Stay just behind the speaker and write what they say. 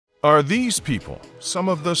Are these people some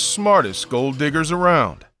of the smartest gold diggers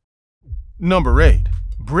around? Number 8.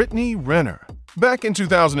 Brittany Renner. Back in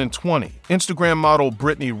 2020, Instagram model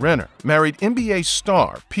Brittany Renner married NBA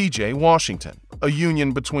star PJ Washington, a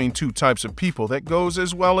union between two types of people that goes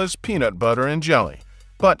as well as peanut butter and jelly.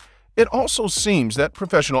 But it also seems that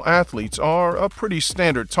professional athletes are a pretty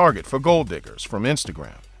standard target for gold diggers from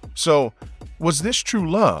Instagram. So, was this true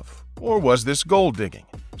love, or was this gold digging?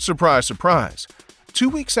 Surprise, surprise. 2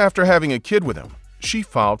 weeks after having a kid with him, she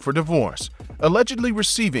filed for divorce, allegedly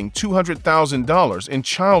receiving $200,000 in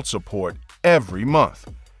child support every month.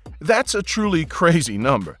 That's a truly crazy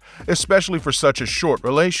number, especially for such a short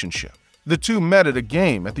relationship. The two met at a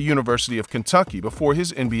game at the University of Kentucky before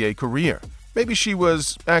his NBA career. Maybe she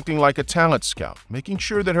was acting like a talent scout, making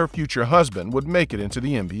sure that her future husband would make it into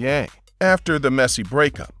the NBA. After the messy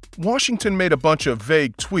breakup, Washington made a bunch of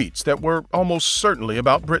vague tweets that were almost certainly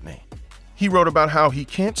about Brittany. He wrote about how he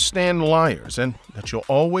can't stand liars and that you'll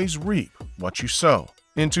always reap what you sow.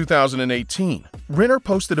 In 2018, Renner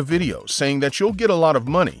posted a video saying that you'll get a lot of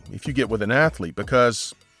money if you get with an athlete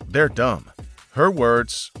because they're dumb. Her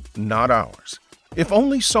words, not ours. If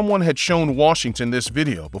only someone had shown Washington this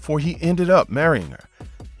video before he ended up marrying her,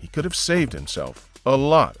 he could have saved himself a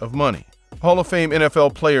lot of money. Hall of Fame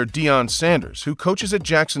NFL player Deion Sanders, who coaches at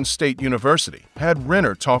Jackson State University, had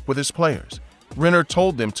Renner talk with his players. Renner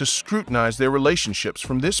told them to scrutinize their relationships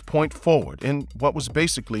from this point forward in what was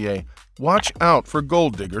basically a watch out for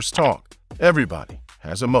gold diggers talk. Everybody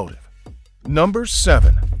has a motive. Number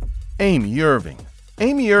 7. Amy Irving.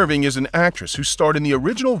 Amy Irving is an actress who starred in the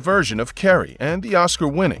original version of Carrie and the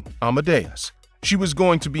Oscar-winning Amadeus. She was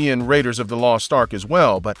going to be in Raiders of the Lost Ark as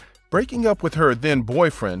well, but breaking up with her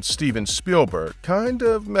then-boyfriend Steven Spielberg kind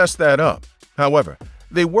of messed that up. However,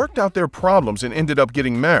 they worked out their problems and ended up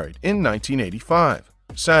getting married in 1985.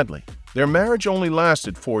 Sadly, their marriage only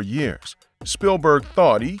lasted 4 years. Spielberg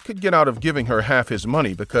thought he could get out of giving her half his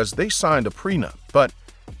money because they signed a prenup, but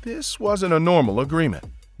this wasn't a normal agreement.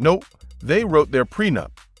 Nope, they wrote their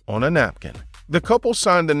prenup on a napkin. The couple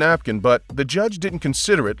signed the napkin, but the judge didn't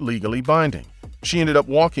consider it legally binding. She ended up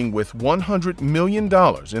walking with $100 million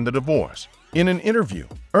in the divorce. In an interview,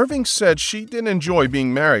 Irving said she didn't enjoy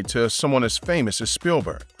being married to someone as famous as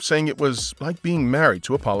Spielberg, saying it was like being married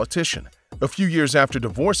to a politician. A few years after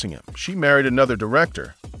divorcing him, she married another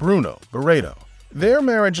director, Bruno Barreto. Their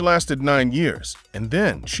marriage lasted 9 years, and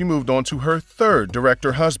then she moved on to her third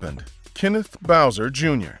director husband, Kenneth Bowser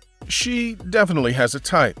Jr. She definitely has a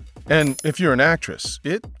type, and if you're an actress,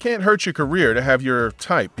 it can't hurt your career to have your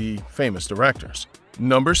type be famous directors.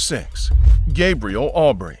 Number 6. Gabriel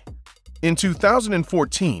Aubry. In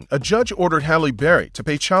 2014, a judge ordered Halle Berry to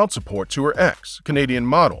pay child support to her ex, Canadian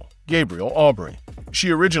model Gabriel Aubry.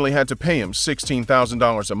 She originally had to pay him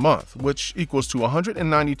 $16,000 a month, which equals to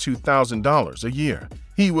 $192,000 a year.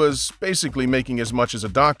 He was basically making as much as a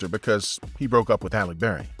doctor because he broke up with Halle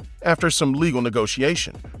Berry. After some legal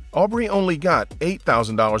negotiation, Aubry only got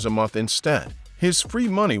 $8,000 a month instead. His free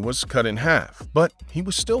money was cut in half, but he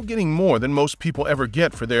was still getting more than most people ever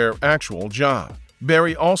get for their actual job.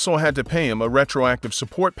 Berry also had to pay him a retroactive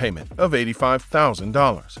support payment of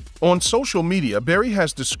 $85,000. On social media, Berry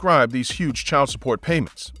has described these huge child support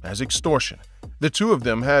payments as extortion. The two of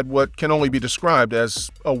them had what can only be described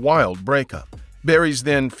as a wild breakup. Berry's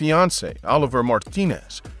then fiancé, Oliver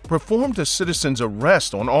Martinez, performed a citizen's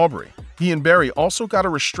arrest on Aubry. He and Berry also got a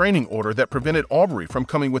restraining order that prevented Aubry from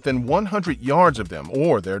coming within 100 yards of them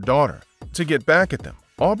or their daughter. To get back at them,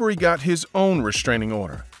 Aubry got his own restraining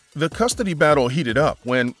order. The custody battle heated up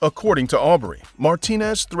when, according to Aubry,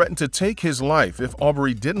 Martinez threatened to take his life if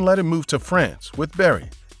Aubry didn't let him move to France with Berry.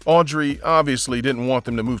 Aubry obviously didn't want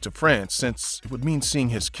them to move to France since it would mean seeing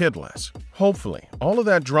his kid less. Hopefully, all of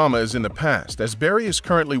that drama is in the past as Berry is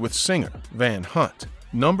currently with singer Van Hunt.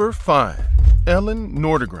 Number 5. Elin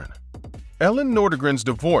Nordegren. Elin Nordegren's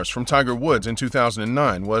divorce from Tiger Woods in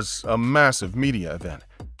 2009 was a massive media event.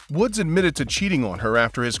 Woods admitted to cheating on her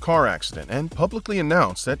after his car accident and publicly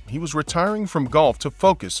announced that he was retiring from golf to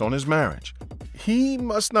focus on his marriage. He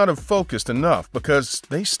must not have focused enough because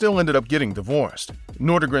they still ended up getting divorced.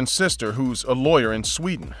 Nordegren's sister, who's a lawyer in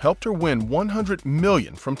Sweden, helped her win $100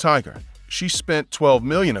 million from Tiger. She spent $12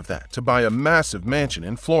 million of that to buy a massive mansion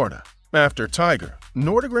in Florida. After Tiger,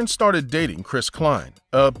 Nordegren started dating Chris Klein,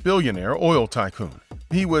 a billionaire oil tycoon.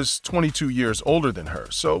 He was 22 years older than her,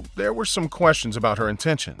 so there were some questions about her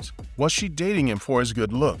intentions. Was she dating him for his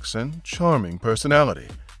good looks and charming personality?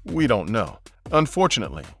 We don't know.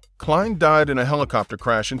 Unfortunately, Klein died in a helicopter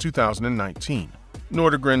crash in 2019.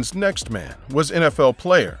 Nordegren's next man was NFL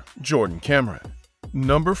player Jordan Cameron.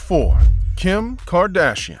 Number 4. Kim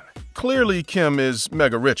Kardashian. Clearly, Kim is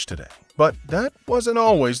mega rich today, but that wasn't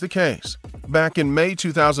always the case. Back in May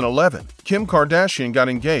 2011, Kim Kardashian got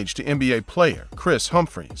engaged to NBA player Kris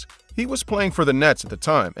Humphries. He was playing for the Nets at the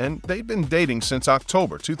time, and they'd been dating since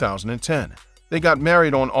October 2010. They got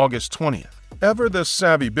married on August 20th. Ever the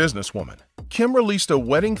savvy businesswoman, Kim released a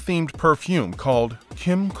wedding-themed perfume called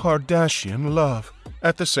Kim Kardashian Love.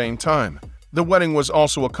 At the same time, the wedding was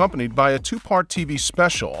also accompanied by a two-part TV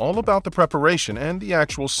special all about the preparation and the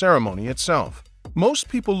actual ceremony itself. Most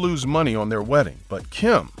people lose money on their wedding, but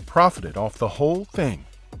Kim profited off the whole thing.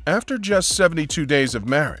 After just 72 days of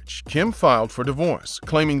marriage, Kim filed for divorce,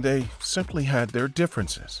 claiming they simply had their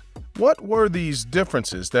differences. What were these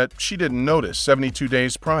differences that she didn't notice 72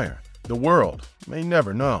 days prior? The world may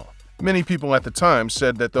never know. Many people at the time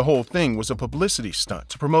said that the whole thing was a publicity stunt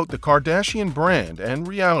to promote the Kardashian brand and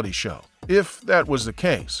reality show. If that was the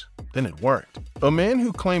case, then it worked. A man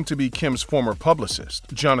who claimed to be Kim's former publicist,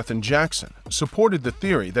 Jonathan Jackson, supported the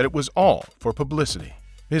theory that it was all for publicity.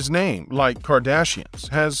 His name, like Kardashian's,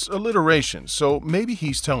 has alliteration, so maybe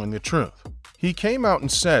he's telling the truth. He came out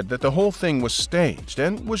and said that the whole thing was staged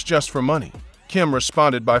and was just for money. Kim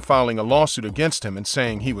responded by filing a lawsuit against him and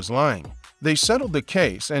saying he was lying. They settled the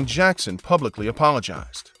case and Jackson publicly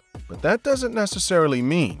apologized. But that doesn't necessarily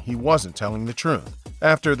mean he wasn't telling the truth.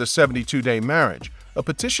 After the 72-day marriage, a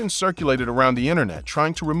petition circulated around the internet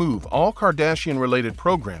trying to remove all Kardashian-related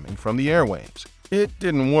programming from the airwaves. It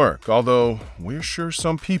didn't work, although we're sure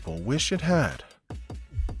some people wish it had.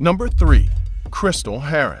 Number 3. Crystal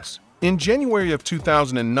Harris. In January of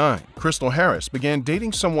 2009, Crystal Harris began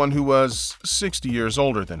dating someone who was 60 years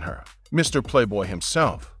older than her, Mr. Playboy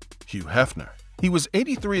himself, Hugh Hefner. He was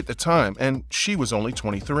 83 at the time and she was only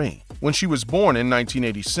 23. When she was born in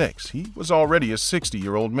 1986, he was already a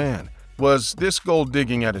 60-year-old man. Was this gold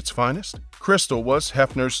digging at its finest? Crystal was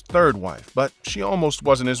Hefner's third wife, but she almost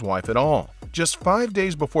wasn't his wife at all. Just 5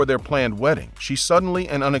 days before their planned wedding, she suddenly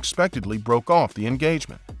and unexpectedly broke off the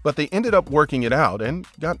engagement. But they ended up working it out and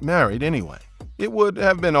got married anyway. It would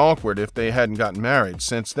have been awkward if they hadn't gotten married,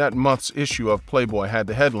 since that month's issue of Playboy had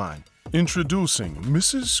the headline, "Introducing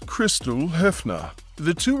Mrs. Crystal Hefner."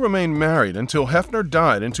 The two remained married until Hefner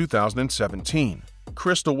died in 2017.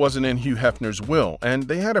 Crystal wasn't in Hugh Hefner's will, and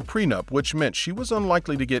they had a prenup, which meant she was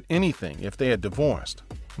unlikely to get anything if they had divorced.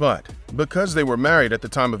 But because they were married at the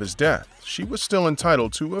time of his death, she was still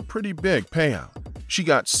entitled to a pretty big payout. She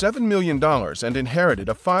got $7 million and inherited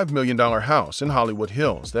a $5 million house in Hollywood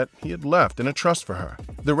Hills that he had left in a trust for her.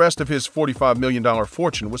 The rest of his $45 million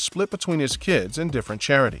fortune was split between his kids and different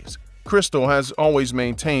charities. Crystal has always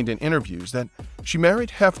maintained in interviews that she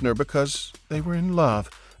married Hefner because they were in love,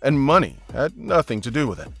 and money had nothing to do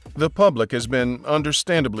with it. The public has been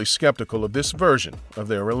understandably skeptical of this version of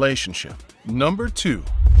their relationship. Number 2.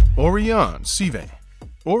 Oriane Sive.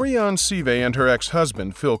 Oriane Sive and her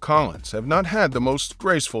ex-husband Phil Collins have not had the most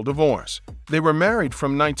graceful divorce. They were married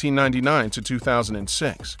from 1999 to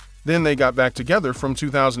 2006. Then they got back together from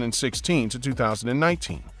 2016 to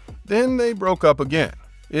 2019. Then they broke up again.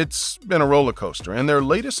 It's been a roller coaster, and their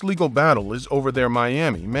latest legal battle is over their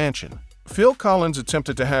Miami mansion. Phil Collins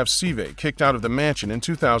attempted to have Sive kicked out of the mansion in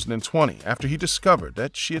 2020 after he discovered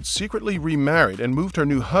that she had secretly remarried and moved her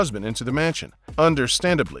new husband into the mansion.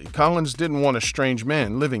 Understandably, Collins didn't want a strange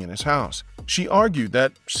man living in his house. She argued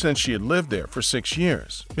that since she had lived there for 6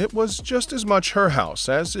 years, it was just as much her house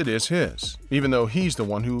as it is his, even though he's the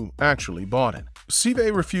one who actually bought it.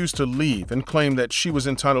 Sive refused to leave and claimed that she was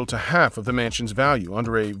entitled to half of the mansion's value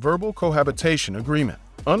under a verbal cohabitation agreement.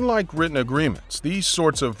 Unlike written agreements, these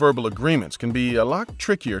sorts of verbal agreements can be a lot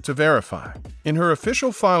trickier to verify. In her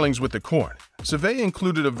official filings with the court, Sive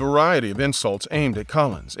included a variety of insults aimed at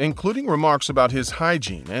Collins, including remarks about his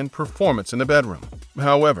hygiene and performance in the bedroom.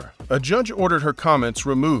 However, a judge ordered her comments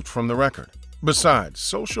removed from the record. Besides,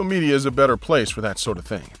 social media is a better place for that sort of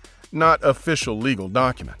thing, not official legal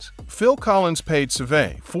documents. Phil Collins paid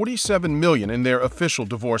Sive $47 million in their official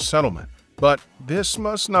divorce settlement. But this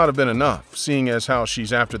must not have been enough, seeing as how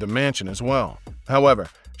she's after the mansion as well. However,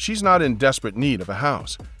 she's not in desperate need of a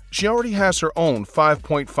house. She already has her own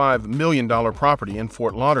 $5.5 million property in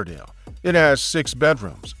Fort Lauderdale. It has 6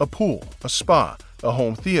 bedrooms, a pool, a spa, a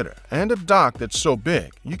home theater, and a dock that's so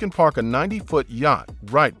big you can park a 90-foot yacht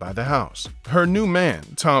right by the house. Her new man,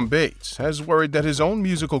 Tom Bates, has worried that his own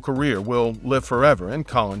musical career will live forever in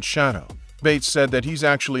Collins' shadow. Bates said that he's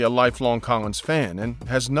actually a lifelong Collins fan and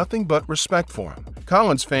has nothing but respect for him.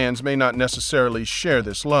 Collins fans may not necessarily share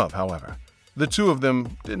this love, however. The two of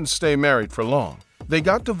them didn't stay married for long. They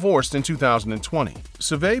got divorced in 2020.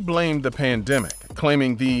 Sive blamed the pandemic,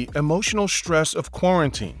 claiming the emotional stress of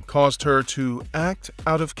quarantine caused her to act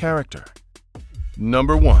out of character.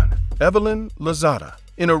 Number 1. Evelyn Lozada.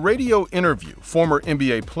 In a radio interview, former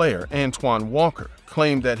NBA player Antoine Walker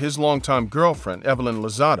claimed that his longtime girlfriend, Evelyn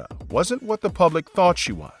Lozada, wasn't what the public thought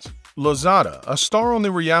she was. Lozada, a star on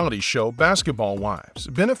the reality show Basketball Wives,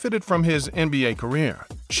 benefited from his NBA career.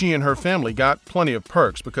 She and her family got plenty of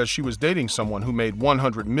perks because she was dating someone who made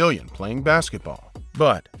 $100 million playing basketball.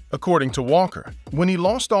 But, according to Walker, when he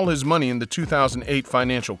lost all his money in the 2008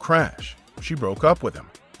 financial crash, she broke up with him.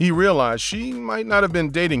 He realized she might not have been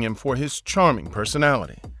dating him for his charming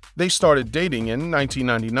personality. They started dating in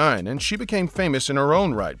 1999, and she became famous in her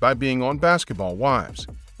own right by being on Basketball Wives.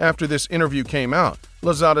 After this interview came out,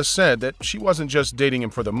 Lozada said that she wasn't just dating him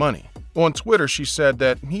for the money. On Twitter, she said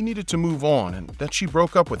that he needed to move on and that she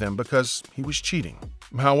broke up with him because he was cheating.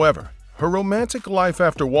 However, her romantic life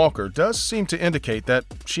after Walker does seem to indicate that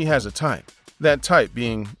she has a type, that type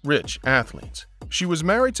being rich athletes. She was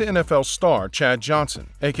married to NFL star Chad Johnson,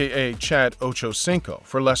 aka Chad Ochocinco,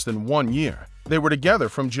 for less than 1 year. They were together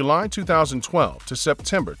from July 2012 to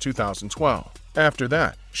September 2012. After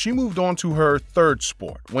that, she moved on to her third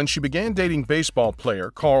sport when she began dating baseball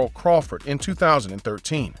player Carl Crawford in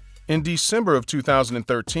 2013. In December of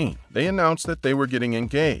 2013, they announced that they were getting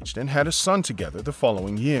engaged and had a son together the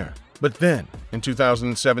following year. But then, in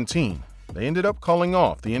 2017, they ended up calling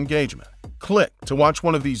off the engagement. Click to watch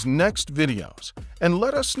one of these next videos and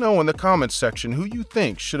let us know in the comments section who you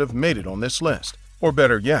think should have made it on this list. Or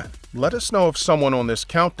better yet, let us know if someone on this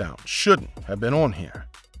countdown shouldn't have been on here.